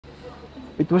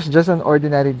It was just an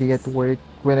ordinary day at work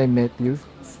when I met you,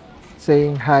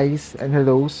 saying highs and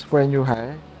hellos for a new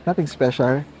hire. Nothing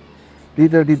special.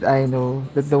 Little did I know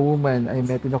that the woman I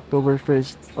met in October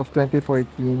 1st of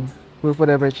 2014 will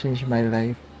forever change my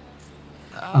life.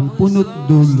 Ang punot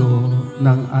dulo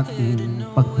ng ating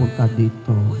pagpunta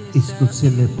dito is to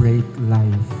celebrate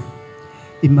life.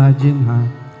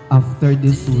 Imagine after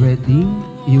this wedding,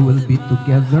 you will be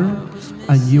together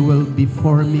and you will be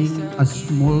forming a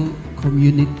small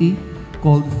community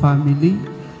called family.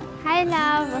 Hi,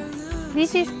 love.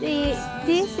 This is it.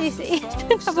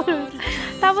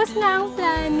 Tapos na ang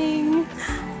planning.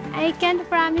 I can't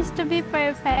promise to be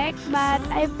perfect, but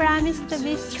I promise to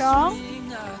be strong,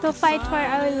 to fight for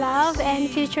our love and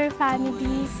future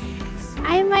families.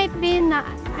 I might be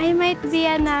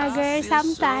a nagger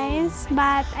sometimes,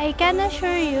 but I can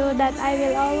assure you that I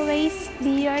will always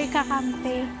be your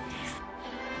kakampi.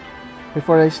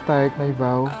 Before I start my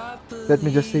vow, let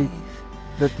me just say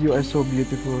that you are so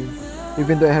beautiful.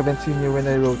 Even though I haven't seen you when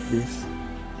I wrote this,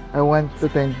 I want to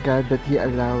thank God that He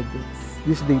allowed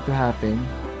this day to happen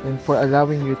and for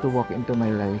allowing you to walk into my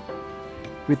life.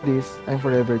 With this, I'm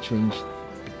forever changed.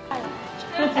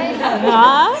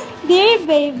 Dear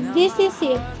babe, this is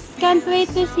it. Can't wait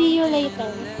to see you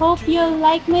later. Hope you'll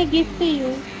like my gift to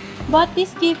you. Bought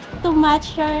this gift to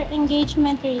match your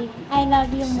engagement ring. I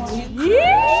love you more.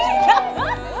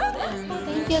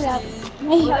 Thank you, love.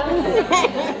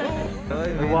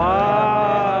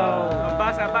 Wow!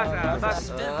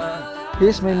 Abas.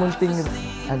 Here's my munting...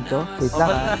 Anto? Wait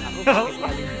lang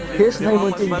Here's my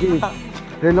munting gift.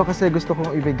 Relo, kasi gusto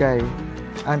kong ibigay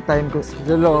ang time ko.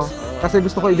 Relo, kasi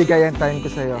gusto ko ibigay ang time ko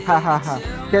sa'yo. Ha ha ha.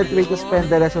 Can't wait to spend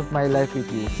the rest of my life with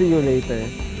you. See you later.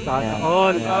 Sana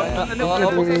all.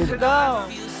 Pasensya daw.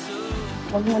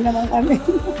 Huwag mo naman kami.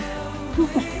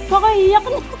 Baka iyak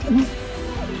na.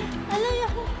 Ano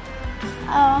yun?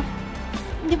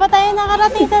 Hindi pa tayo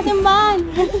nakarating sa simbahan.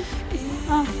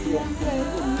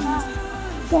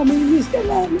 Sabi, miss ka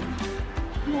namin.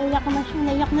 Naiyak na siya.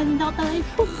 Naiyak na din ako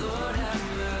talaga.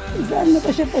 Saan na pa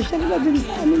siya pasyal na din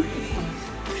sa amin.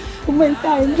 Kumain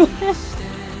tayo.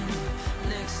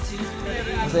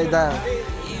 Say down.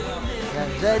 Yan,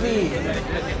 Jenny.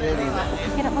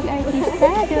 Hirap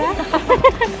mag-artista, di ba?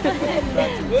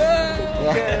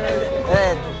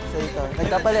 Red, say ito.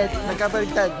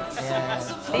 Nagkapaligtad. Yan.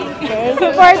 Thank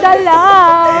you for the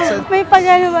love. May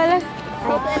pagano pala.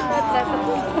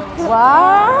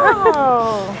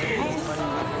 Wow!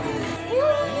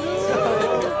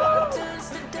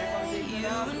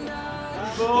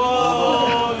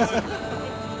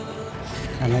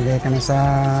 Nalagay ka na sa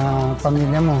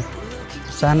pamilya mo.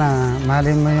 Sana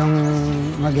mahalin mo yung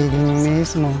magiging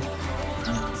miss mo.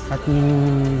 At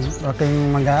huwag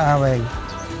kayong mag-aaway.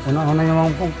 Una-una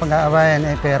yung pag-aawayan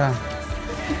ay pera.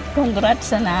 Congrats,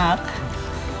 anak.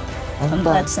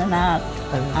 Congrats, anak.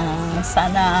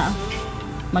 Sana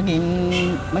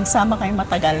magsama kayong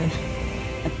matagal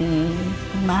at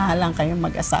mahalang kayong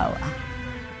mag-asawa.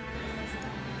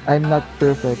 I'm not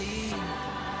perfect.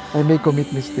 I may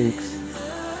commit mistakes.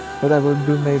 But I will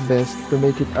do my best to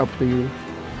make it up to you.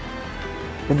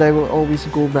 And I will always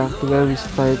go back to where we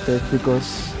started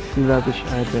because we love each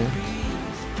other.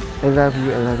 I love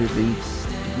you, babe.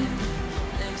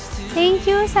 Thank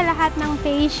you sa lahat ng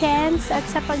patience at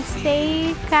sa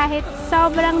pagstay kahit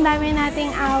sobrang dami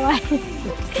nating away.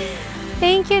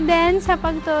 Thank you din sa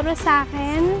pagturo sa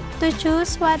akin to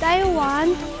choose what I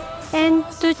want and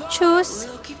to choose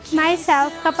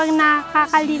myself kapag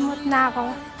nakakalimot na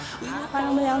ako.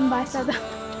 Parang mali akong basa daw.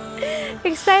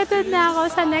 Excited na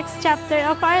ako sa next chapter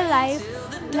of our life.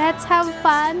 Let's have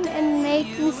fun and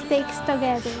make mistakes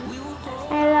together.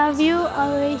 I love you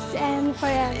always and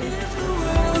forever.